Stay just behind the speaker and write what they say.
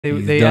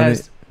They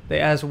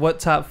asked what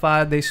top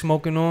 5 they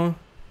smoking on.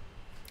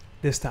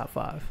 This top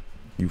 5.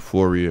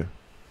 Euphoria.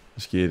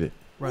 Let's get it.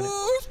 Run it.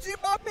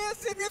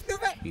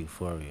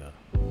 Euphoria.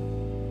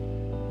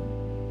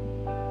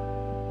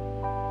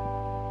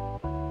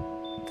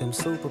 Them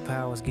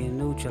superpowers get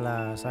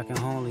neutralized. I can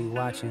only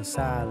watch in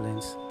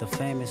silence. The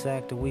famous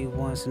actor we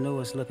once knew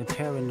is looking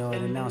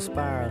paranoid and now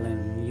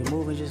spiraling. You're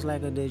moving just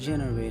like a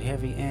degenerate.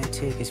 Every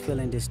antic is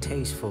feeling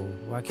distasteful.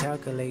 Why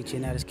calculate?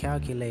 You're not as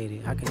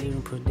calculated. I can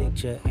even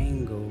predict your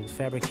angles.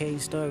 Fabricating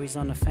stories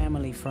on the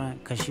family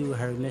front, cause you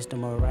heard Mr.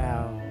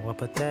 Morale. A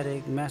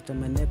pathetic master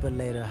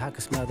manipulator. I can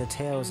smell the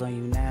tails on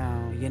you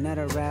now. You're not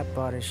a rap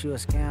artist, you're a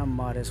scam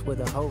artist with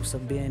the hopes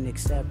of being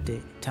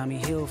accepted. Tommy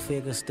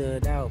Hilfiger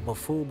stood out, but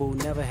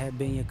FUBU never had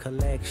been your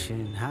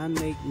collection. I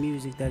make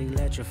music that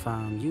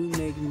electrify 'em. You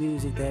make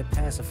music that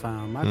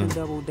pacify 'em. I can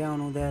double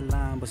down on that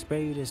line, but spare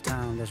you this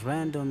time. That's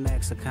random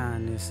acts of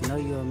kindness. Know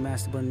you're a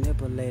master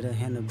manipulator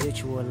and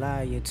habitual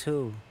liar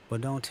too. But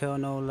don't tell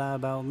no lie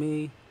about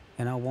me,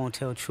 and I won't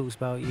tell truths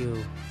about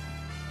you.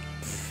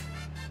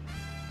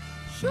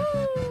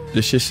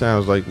 This shit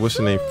sounds like, what's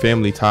the name?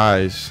 Family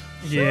Ties.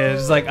 Yeah,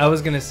 it's like I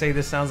was gonna say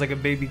this sounds like a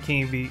Baby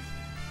King beat.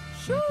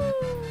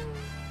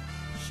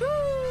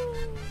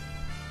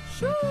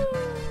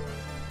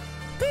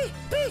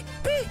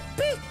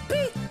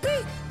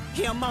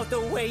 Yeah, I'm out the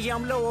way, yeah,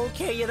 I'm low,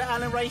 okay. Yeah, the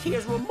island right here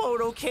is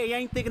remote, okay. I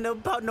ain't thinking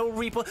about no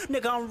reaper,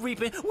 nigga, I'm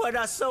reaping what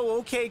I sow,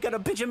 okay. Got a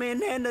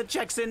Benjamin and a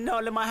Jackson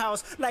all in my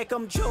house, like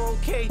I'm Joe,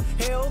 okay.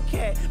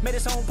 Hellcat, met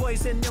his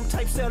homeboys in them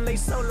types LA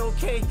solo,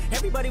 okay.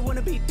 Everybody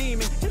wanna be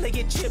demon till they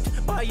get chipped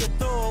by your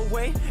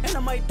throwaway. And I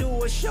might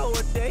do a show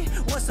a day.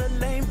 Once a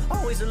lame,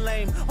 always a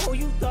lame. Oh,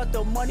 you thought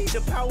the money,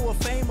 the power of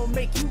fame will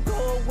make you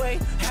go away?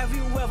 Have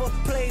you ever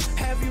played?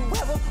 Have you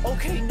ever?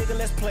 Okay, nigga,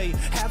 let's play.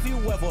 Have you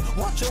ever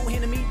watch your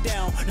enemy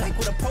down? Like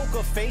with a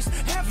poker face.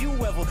 Have you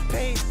ever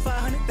paid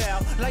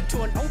 500,000 like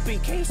to an open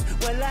case?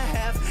 Well, I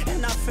have,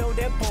 and I failed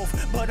at both,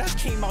 but I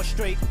came out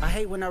straight. I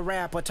hate when I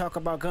rap or talk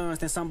about guns,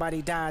 then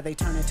somebody die, they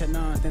turn into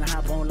nuns, then I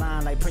hop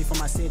online like pray for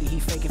my city. He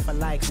faking for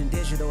likes and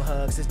digital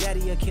hugs. His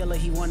daddy a killer,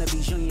 he wanna be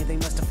junior. They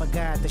must have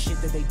forgot the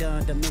shit that they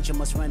done. Dementia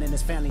must run in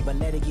his family, but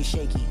let it get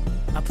shaky.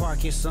 I park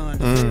his son.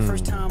 The very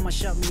first time I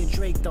shot me a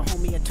Drake, the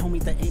homie had told me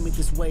to aim it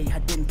this way. I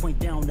didn't point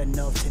down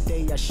enough.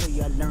 Today I show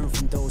you I learned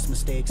from those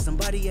mistakes.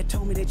 Somebody had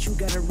told me that you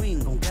got a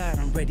ring. On God,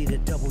 I'm ready to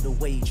double the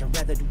wage. I'd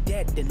rather do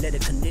that than let a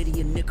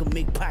Canadian nigga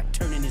make Pac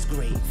turn in his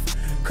grave.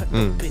 Cut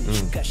the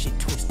business, you got shit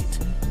twisted.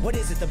 What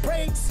is it, the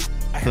braids?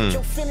 I hurt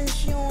your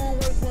feelings, you don't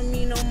work with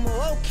me no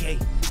more. Okay.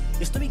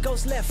 There's 3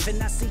 ghosts left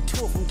and I see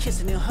 2 of them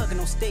kissing and hugging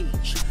on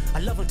stage. I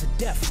love them to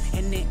death,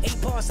 and in 8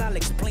 bars I'll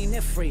explain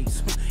that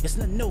phrase. It's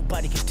nothing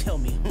nobody can tell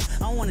me. I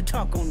don't wanna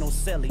talk on no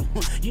celly.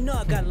 You know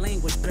I got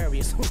language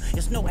barriers.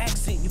 It's no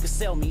accent you can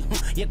sell me.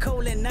 You're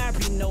cold and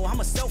Ivory, know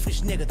I'm a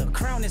selfish nigga. The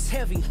crown is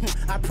heavy.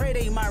 I pray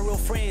they my real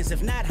friends.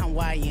 If not, I'm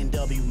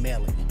YNW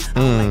Melly. I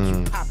don't like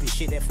you popping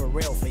shit at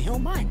Pharrell. For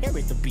him, I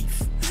inherit the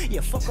beef.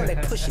 Yeah, fuck all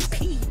that pushing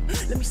P.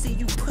 Let me see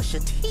you push a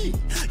T.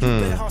 You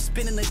better off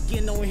spinning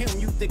again on him.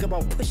 You think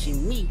about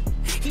pushing me.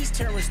 He's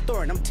Terrence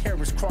Thorne, I'm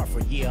Terrence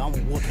Crawford. Yeah, I'm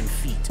whooping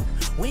feet.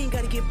 We ain't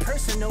gotta get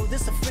personal,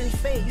 this a friendly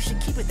fade. You should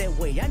keep it that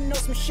way. I know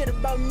some shit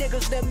about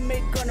niggas that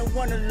make gonna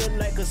wanna look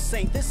like a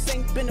saint. This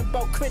ain't been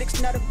about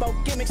critics, not about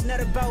gimmicks,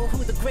 not about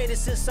who the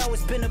greatest. It's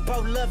always been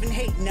about love and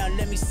hate. Now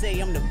let me say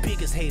I'm the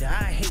biggest hater.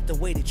 I hate the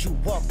way that you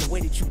walk, the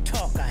way that you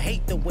talk. I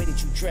hate the way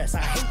that you dress.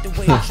 I hate the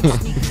way that you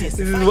sneak this.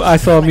 I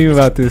saw a meme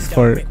about this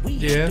part.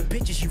 Yeah.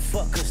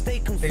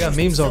 They got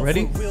memes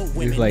already?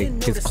 He's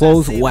like, his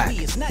clothes whack.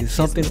 He's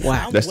something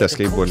whack. That's that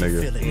skateboard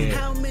nigga. Yeah.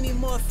 How many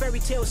more fairy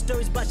tale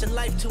stories about your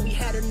life till we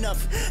had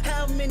enough?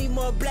 How many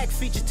more black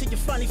features till you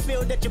finally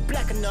feel that you're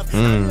black enough?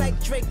 I'm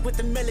like Drake with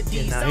the melodies.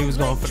 Yeah, nah, he was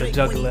going for the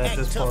juggler at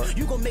this part.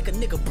 You gon' make a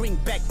nigga bring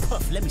back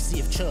Puff. Let me see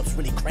if Chubbs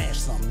really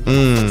crashed something.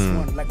 First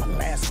one like my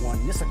last one.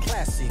 It's a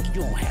classic.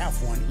 You don't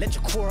have one. Let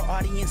your core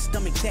audience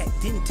stomach that.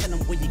 Then tell them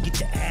where you get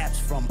your abs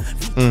from.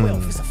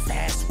 V12 is a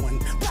fast one.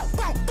 Bow,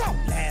 bow, bow.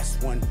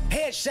 Last one.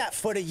 Headshot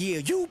for the year.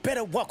 You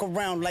better walk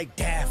around like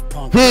Daft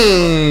Punk.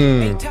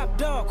 Hey, Top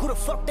Dog, who the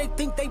fuck they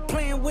think they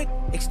playing with?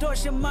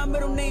 Extortion my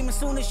middle name as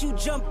soon as you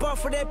jump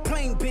off of that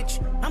plane, bitch.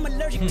 I'm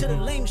allergic to the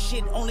lame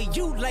shit. Only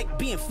you like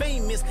being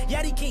famous.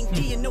 Yachty can't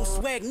give you no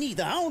swag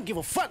neither. I don't give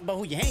a fuck about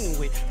who you hanging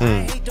with.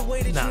 I hate the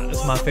way that you that's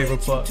walk, my the way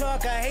favorite that you part.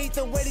 talk. I hate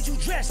the way that you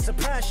dress.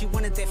 Surprised she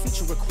wanted that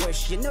feature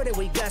request. You know that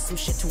we got some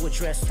shit to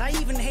address. I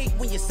even hate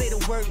when you say the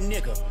word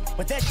nigga,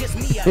 but that's just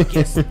me, I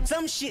guess.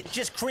 Some shit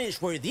just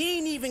cringe-worthy.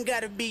 Ain't even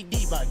gotta be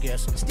deep, I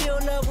guess. Still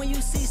love when you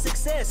see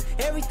success.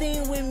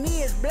 Everything with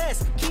me is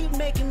blessed. Keep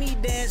making me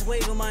dance,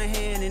 waving my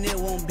hand, and it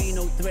won't be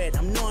no threat.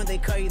 I'm knowing they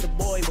call you the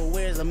boy, but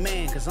where's the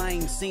man? Cause I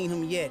ain't seen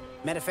him yet.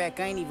 Matter of fact,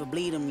 I ain't even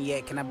bleed him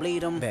yet. Can I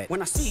bleed him? Bet.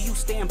 When I see you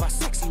stand by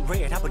sexy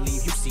red, I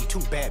believe you see 2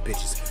 bad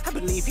bitches. I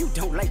believe if you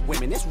don't like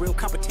women, it's real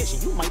competition.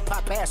 You might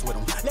pop ass with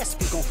them. Let's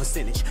speak on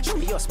percentage. Show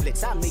me your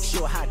splits. I'll make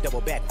sure I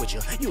double back with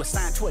you. You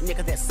assigned to a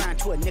nigga that signed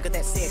to a nigga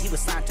that said he was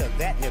signed to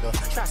that nigga.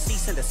 Try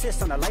cease and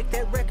desist on a like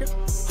that record.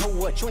 Oh,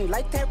 what? You ain't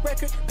like that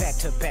record? Back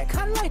to back.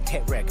 I like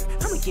that record.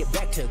 I'ma get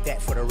back to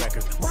that for the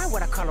record. Why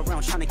would I call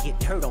around trying to get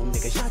dirt on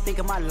niggas? Y'all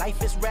thinking my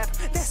life is rap?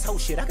 That's whole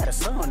shit. I got a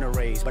son to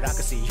raise, but I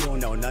can see you don't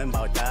know nothing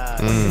about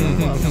that.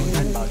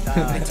 Nothing about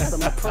that. Tell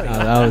them to pray.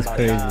 That was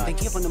crazy. They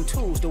giving them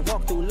tools to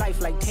walk through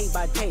life like day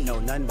by day. Know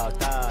nothing about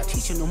that.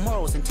 Teaching them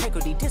morals,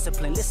 integrity,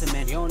 discipline. Listen,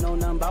 man, you don't know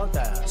nothing about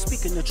that.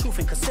 Speaking the truth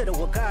and consider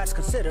what God's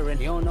considering.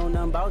 You don't know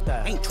nothing about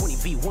that. Ain't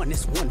 20v1,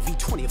 it's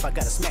 1v20. If I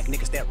gotta smack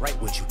niggas that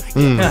right with you.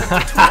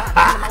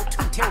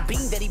 Tell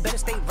Bean that he better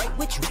stay right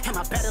with you. Am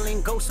I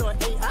battling ghosts or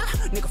AI?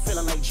 Nigga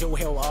feeling like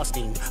Joel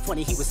Austin.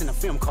 Funny he was in a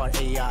film called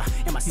AI.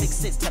 And my 6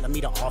 cents telling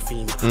me to off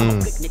him. I'ma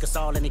blick niggas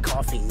all in they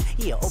coffin.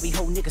 Yeah,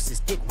 OB-ho niggas is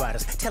dick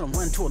riders. Tell them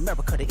run to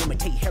America to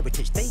imitate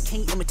heritage. They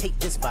can't imitate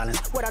this violence.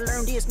 What I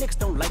learned is niggas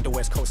don't like the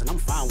West Coast, and I'm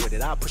fine with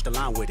it. I'll push the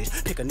line with it.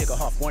 Pick a nigga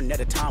off one at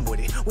a time with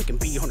it. We can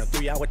be on a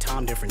 3-hour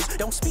time difference.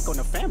 Don't speak on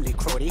the family,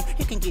 Crody.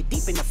 It can get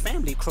deep in the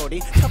family,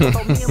 Crody. Talk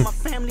about me and my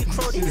family,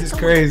 Crody. This is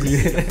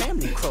crazy.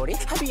 Family, Crody.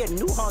 I be at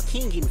New Hall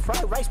King eating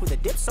fried rice with a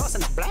dip sauce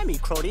and a blammy,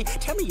 Crody.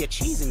 Tell me your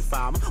cheese and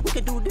farm. We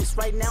can do this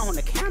right now on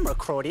the camera,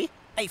 Crody.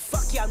 Hey,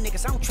 fuck y'all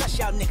niggas, I don't trust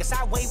y'all niggas.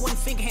 I wave one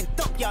finger and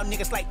thump y'all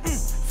niggas like,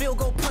 field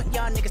goal punt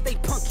y'all niggas, they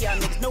punk y'all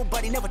niggas.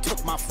 Nobody never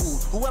took my food.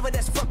 Whoever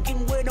that's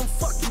fucking with them,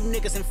 fuck you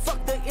niggas and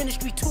fuck the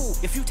industry too.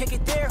 If you take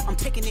it there, I'm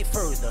taking it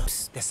further.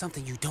 Psst, that's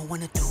something you don't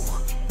wanna do.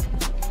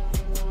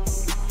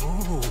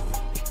 Ooh.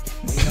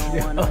 We don't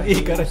wanna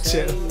you gotta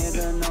chill.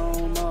 Nigga no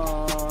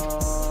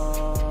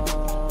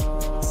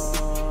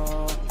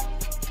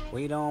more.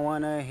 We don't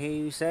wanna hear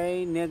you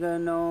say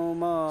nigga no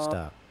more.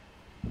 Stop.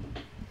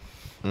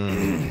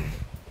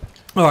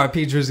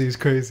 R.I.P. Drizzy is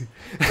crazy.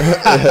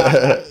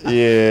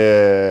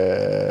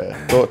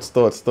 Yeah.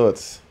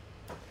 Thoughts.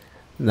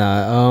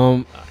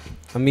 Nah,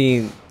 I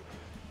mean,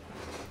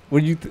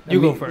 what do you?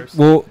 You go first.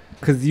 Well,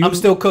 cause I'm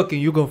still cooking.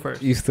 You go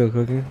first. You still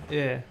cooking?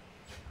 Yeah.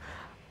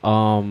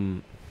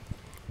 I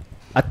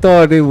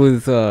thought it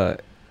was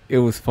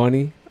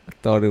funny. I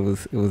thought it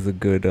was a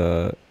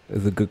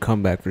good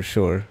comeback for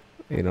sure.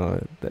 You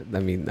know, I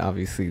mean,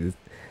 obviously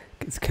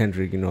it's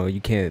Kendrick. You know, you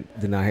can't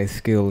deny his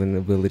skill and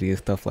ability and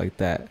stuff like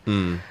that.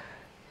 You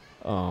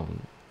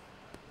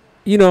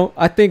know,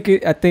 I think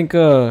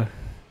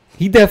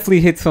he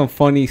definitely hit some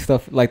funny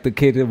stuff, like the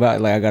kid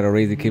about like I gotta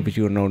raise a kid, but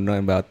you don't know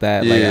nothing about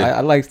that.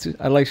 Yeah. Like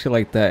I like shit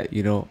like that.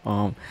 You know,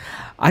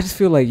 I just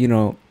feel like, you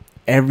know,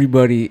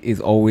 everybody is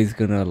always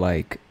gonna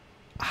like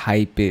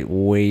hype it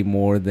way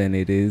more than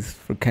it is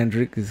for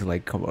Kendrick. It's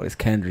like, come on, it's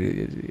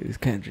Kendrick,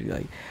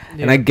 like,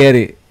 and I get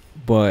it,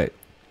 but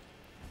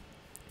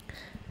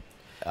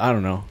I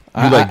don't know.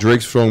 You like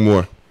Drake's flow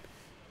more?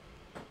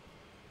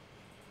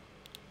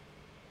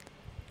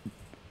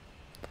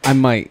 I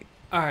might.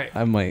 All right.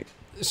 I might.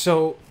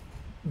 So,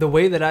 the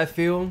way that I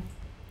feel,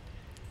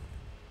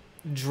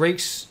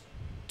 Drake's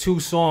 2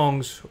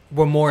 songs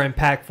were more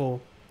impactful,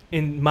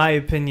 in my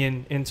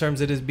opinion, in terms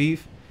of this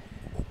beef.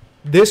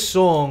 This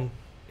song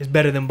is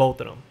better than both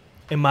of them,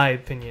 in my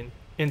opinion,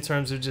 in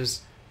terms of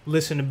just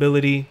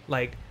listenability,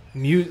 like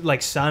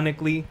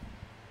sonically.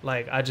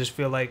 Like, I just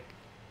feel like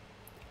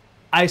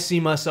I see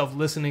myself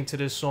listening to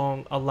this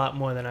song a lot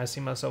more than I see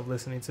myself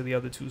listening to the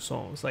other 2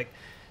 songs. Like,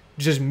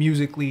 just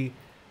musically,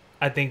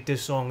 I think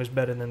this song is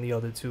better than the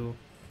other 2.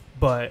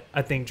 But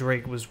I think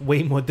Drake was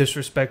way more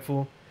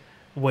disrespectful.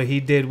 What he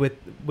did with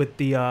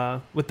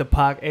the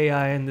Pac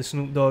AI and the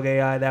Snoop Dogg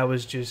AI, that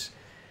was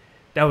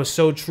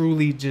so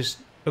truly just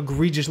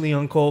egregiously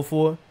uncalled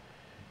for,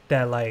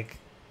 that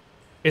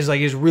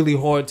it's really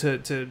hard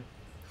to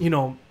you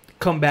know,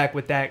 come back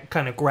with that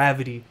kind of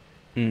gravity.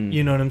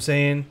 You know what I'm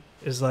saying?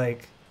 It's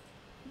like,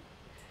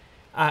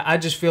 I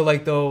just feel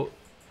like, though,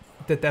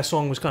 that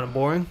song was kind of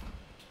boring.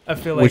 I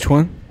feel like. Which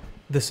one?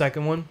 The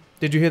second one.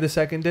 Did you hear the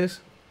second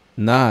disc?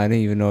 Nah, I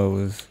didn't even know it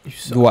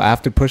was. What,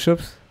 after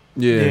Push-Ups?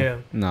 Yeah.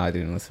 Nah, I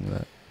didn't listen to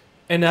that.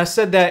 And I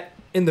said that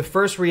in the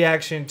first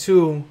reaction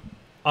too,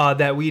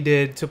 that we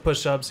did to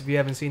Push-Ups. If you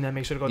haven't seen that,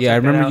 make sure to go check that out. Yeah, I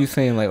remember you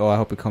saying like, "Oh, I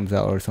hope it comes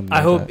out" or something.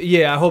 I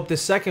hope the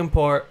second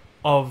part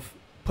of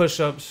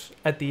Push-Ups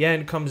at the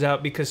end comes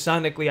out, because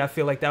sonically I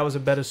feel like that was a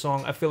better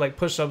song. I feel like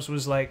Push-Ups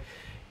was like,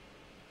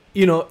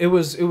 you know, it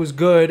was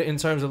good in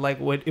terms of like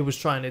what it was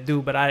trying to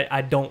do, but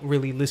I don't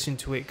really listen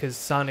to it because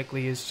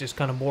sonically it's just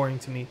kind of boring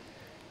to me.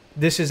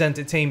 This is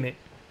entertainment.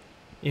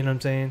 You know what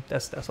I'm saying?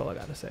 That's all I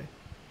gotta say.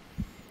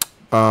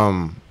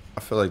 I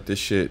feel like this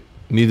shit,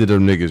 neither of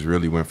them niggas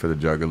really went for the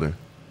jugular.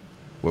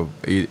 Well,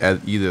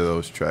 at either of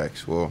those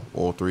tracks, well,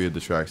 all 3 of the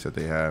tracks that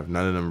they have,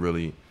 none of them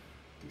really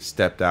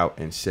stepped out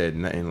and said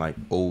nothing like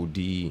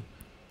OD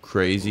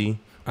crazy.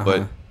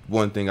 But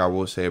one thing I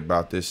will say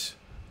about this,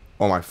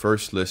 on my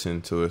first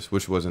listen to it,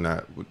 which wasn't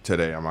that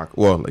today,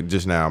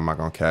 just now, I'm not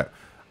gonna cap,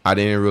 I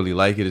didn't really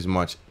like it as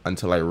much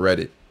until I read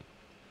it.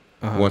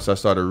 Once I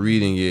started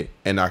reading it,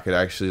 and I could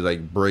actually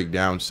like break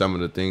down some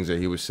of the things that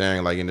he was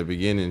saying. Like in the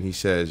beginning, he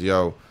says,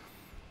 "Yo,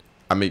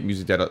 I make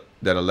music that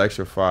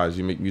electrifies.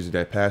 You make music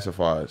that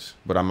pacifies.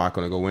 But I'm not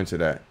gonna go into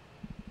that.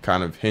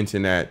 Kind of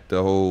hinting at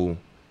the whole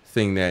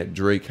thing that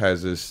Drake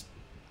has this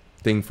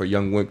thing for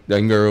young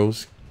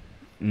girls.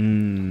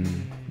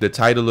 The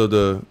title of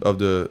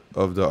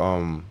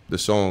the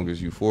song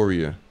is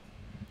Euphoria.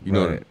 You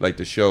know, like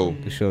the show.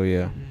 The show,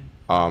 yeah.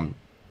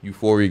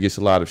 Euphoria gets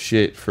a lot of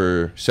shit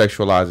for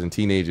sexualizing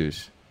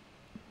teenagers.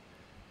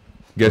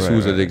 Guess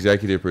who's the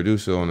executive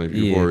producer on the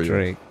Euphoria?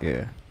 Drake,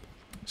 yeah.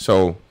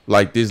 So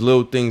like there's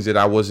little things that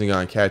I wasn't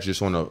gonna catch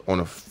just on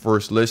a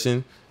first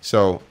listen.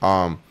 So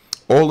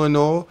all in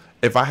all,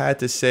 if I had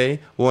to say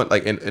one,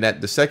 like, and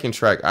at the second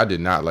track, I did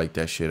not like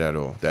that shit at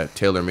all. That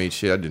tailor-made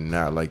shit, I did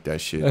not like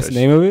that shit. That's the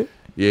name of it?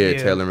 Yeah,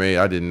 tailor-made.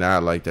 I did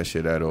not like that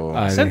shit at all.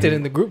 I sent it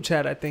in the group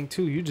chat, I think,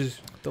 too. You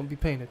just don't be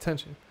paying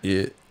attention.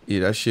 Yeah,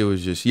 that shit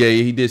was just,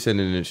 he did send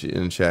it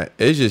in the chat.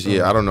 It's just,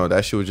 I don't know.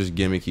 That shit was just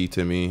gimmicky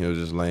to me. It was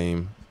just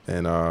lame.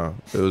 And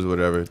it was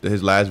whatever.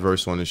 His last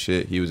verse on the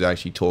shit, he was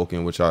actually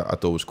talking, which I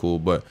thought was cool.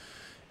 But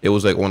it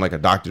was like on like a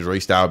Dr. Dre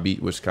style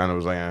beat, which kind of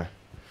was like,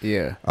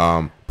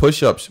 Yeah.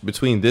 Push-ups,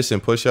 between this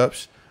and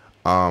Push-ups,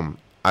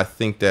 I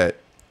think that,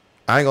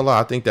 I ain't gonna lie,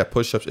 I think that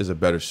Push-ups is a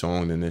better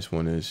song than this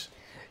one is.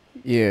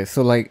 Yeah,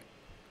 so like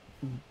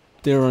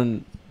they're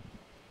on,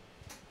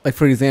 like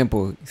for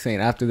example,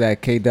 saying after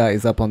that K-Dot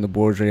is up on the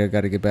board, Dre, I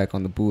gotta get back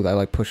on the booth. I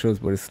like Push-ups,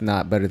 but it's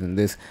not better than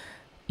this.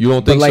 You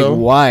don't think so? so?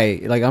 Like why?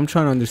 Like I'm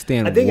trying to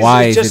understand I think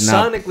why it's just is it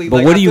not. sonically. But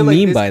like, what do I you feel like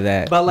mean this, by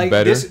that? But like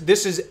better?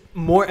 this is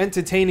more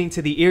entertaining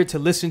to the ear to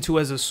listen to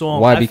as a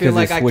song. Why? I Because feel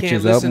like it I switches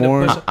can't up listen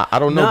more? to I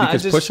don't know, Nah,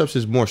 because just- Push-ups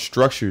is more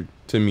structured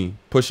to me.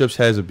 Push-ups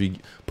has a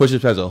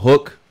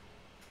hook.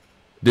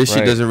 This shit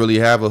Right. doesn't really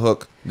have a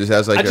hook. This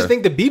has like I just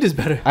think the beat is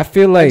better. I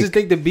feel like I just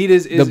think the beat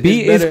is the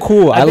beat is is better.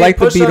 cool. I think like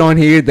the beat Push-Up- on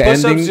here. The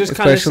Push-ups ending, just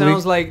kind of especially.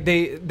 sounds like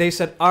they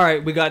said, all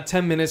right, we got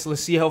 10 minutes.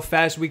 Let's see how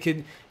fast we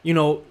could,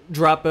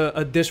 drop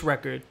a diss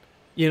record.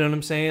 You know what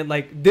I'm saying?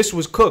 Like this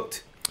was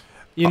cooked.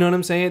 You know what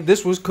I'm saying?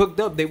 This was cooked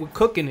up. They were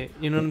cooking it.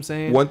 You know what I'm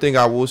saying? one thing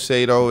I will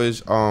say though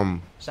is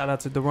Shout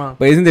out to Deron.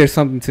 But isn't there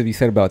something to be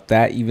said about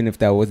that? Even if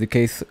that was the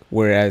case,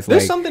 whereas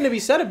There's like something to be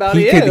said about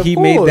he it. could, Yeah, he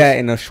of made course. that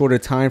in a shorter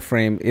time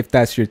frame. If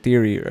that's your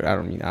theory, or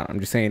I'm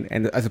just saying,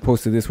 and as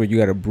opposed to this where you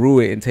got to brew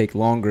it and take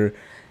longer,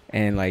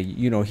 and like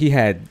he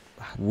had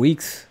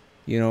weeks.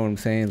 You know what I'm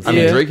saying? I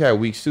mean Drake had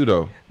weeks too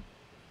though.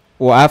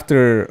 Well,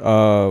 after That's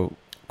not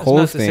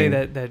Cole's to say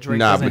thing, that Drake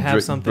Nah, doesn't but have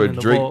Drake- something but in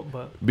the Drake- vault,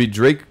 but But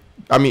Drake,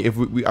 I mean, if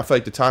we I feel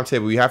like the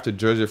timetable, we have to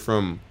judge it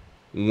from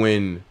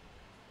when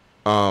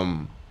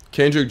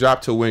Kendrick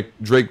dropped to when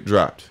Drake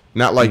dropped.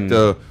 Not like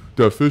the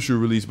official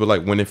release, but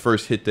like when it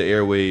first hit the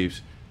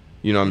airwaves.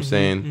 You know what I'm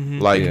saying?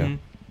 Like Yeah.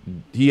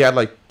 he had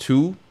like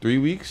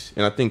 2-3 weeks,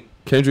 and I think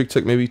Kendrick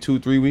took maybe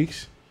 2-3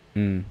 weeks.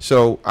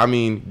 So I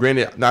mean,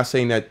 granted, not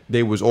saying that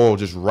they was all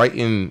just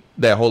writing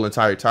that whole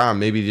entire time.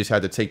 Maybe they just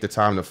had to take the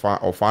time to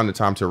find the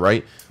time to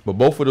write. But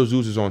both of those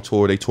dudes is on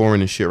tour. They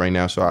touring and shit right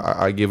now. So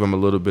I give them a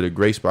little bit of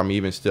grace. But I mean,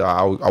 even still,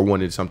 I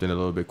wanted something a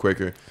little bit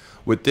quicker.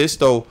 With this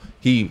though,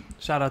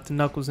 shout out to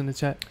Knuckles in the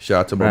chat. shout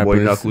out to my boy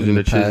rappers Knuckles in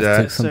the past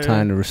chat. took some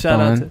time to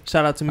respond.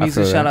 Shout out to I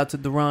feel Misa. Shout that. out to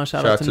Deron. Shout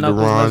Shout out out to to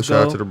Knuckles. Deron. Let's Shout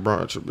out go. to the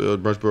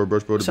Brunch Bro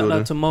the Shout building.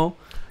 out to Mo.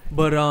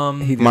 But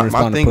He didn't My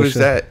respond to thing was Pusha.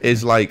 that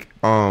is like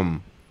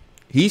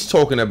he's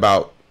talking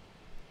about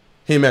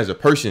him as a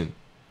person,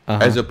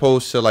 as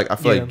opposed to like I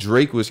feel Yeah. like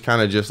Drake was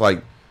kind of just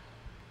like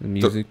The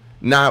music.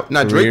 Nah,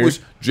 Career.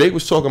 Drake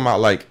was talking about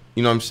like,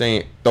 you know what I'm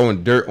saying,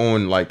 throwing dirt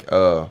on like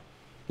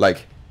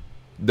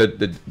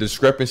the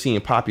discrepancy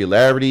in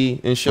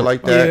popularity and shit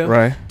like that. Yeah.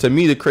 Right. To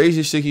me, the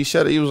craziest shit he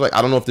said, he was like,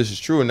 I don't know if this is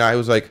true or not. He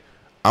was like,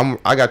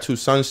 I got 2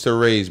 sons to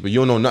raise, but you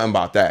don't know nothing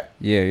about that.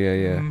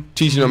 Yeah.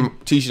 Teaching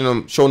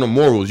them, showing them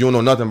morals. You don't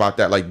know nothing about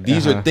that. Like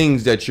these are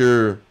things that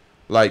you're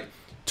like,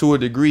 to a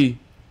degree,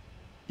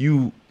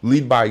 you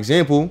lead by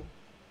example.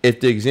 If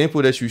the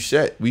example that you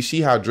set, we see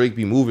how Drake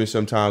be moving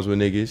sometimes with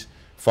niggas,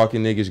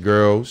 fucking niggas,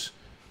 girls,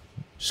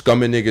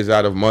 scumming niggas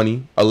out of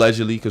money,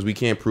 allegedly, because we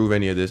can't prove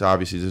any of this.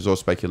 Obviously, this is all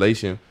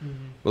speculation.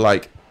 But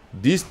like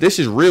this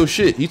is real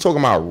shit. He talking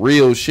about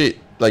real shit.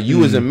 Like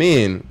you as a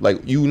man, like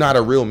you not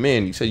a real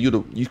man. You said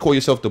you call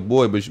yourself the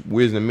boy, but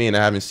where's the man? I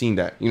haven't seen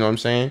that. You know what I'm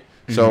saying?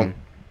 So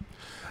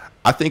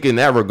I think in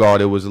that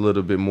regard, it was a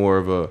little bit more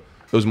of it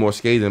was more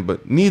scathing.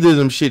 But neither of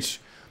them shits,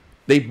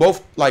 they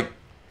both like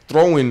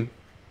throwing.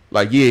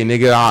 Like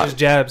nigga, just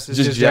jabs. It's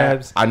just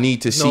jabs. I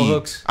need to No see.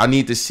 hooks. I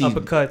need to see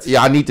Uppercuts.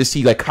 Yeah, I need to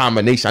see like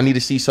combination. I need to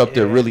see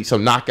something really,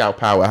 some knockout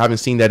power. I haven't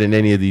seen that in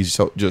any of these.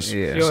 So just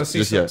Yeah. You want to see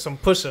just yet. some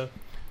Pusha.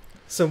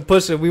 Some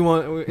Pusha. We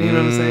want. You know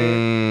what I'm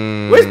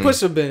saying? Where's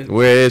Pusha been?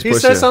 Where is He Pusha?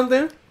 said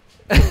something.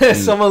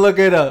 Someone look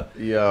it up.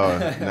 Yo,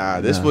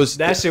 this was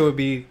That shit would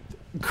be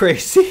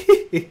crazy.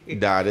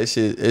 this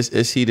is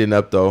it's heating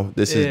up though.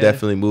 This is Yeah.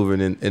 definitely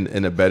moving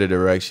in a better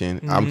direction.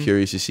 I'm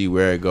curious to see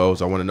where it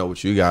goes. I want to know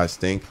what you guys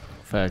think.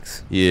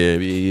 Facts. Yeah.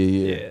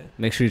 Yeah.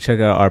 Make sure you check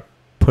out our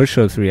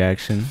push-ups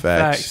reaction.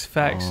 Facts.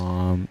 Facts.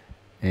 And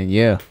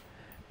yeah.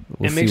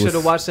 And make sure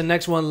to watch the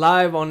next one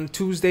live on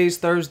Tuesdays,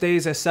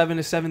 Thursdays at 7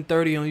 to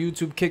 7:30 on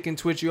YouTube, Kick and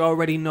Twitch. You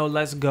already know.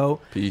 Let's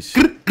go. Peace.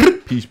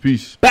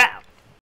 Peace. Bow.